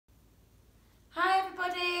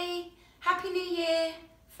Happy New Year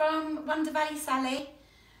from Wonder Valley Sally.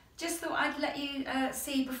 Just thought I'd let you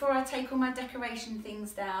see before I take all my decoration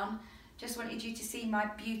things down. Just wanted you to see my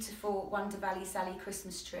beautiful Wonder Valley Sally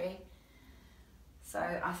Christmas tree. So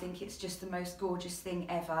I think it's just the most gorgeous thing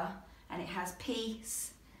ever, and it has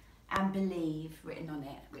peace and believe written on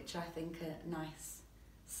it, which I think are nice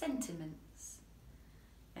sentiments.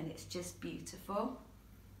 And it's just beautiful,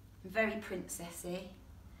 very princessy.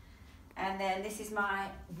 And then this is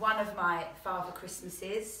one of my Father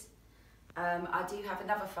Christmases. I do have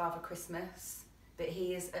another Father Christmas, but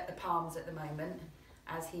he is at the Palms at the moment,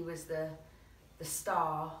 as he was the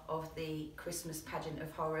star of the Christmas pageant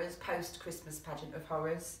of horrors, post-Christmas pageant of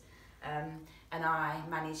horrors. And I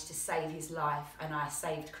managed to save his life, and I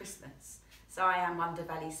saved Christmas. So I am Wonder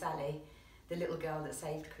Valley Sally, the little girl that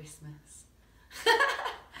saved Christmas.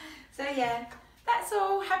 So yeah, that's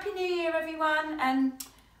all. Happy New Year, everyone, and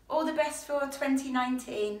all the best for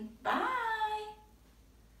 2019. Bye.